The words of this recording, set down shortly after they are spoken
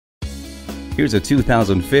Here's a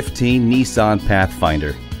 2015 Nissan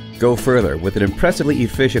Pathfinder. Go further with an impressively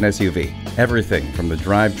efficient SUV. Everything from the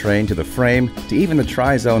drivetrain to the frame to even the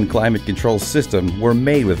tri-zone climate control system were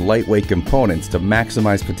made with lightweight components to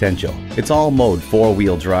maximize potential. Its all-mode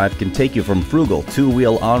four-wheel drive can take you from frugal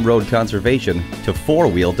two-wheel on-road conservation to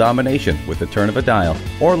four-wheel domination with the turn of a dial,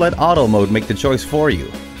 or let auto mode make the choice for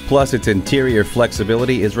you. Plus, its interior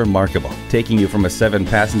flexibility is remarkable, taking you from a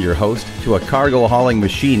 7-passenger host to a cargo hauling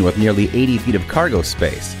machine with nearly 80 feet of cargo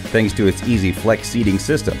space, thanks to its easy flex seating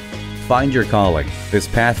system. Find your calling. This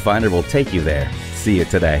Pathfinder will take you there. See it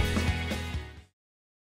today.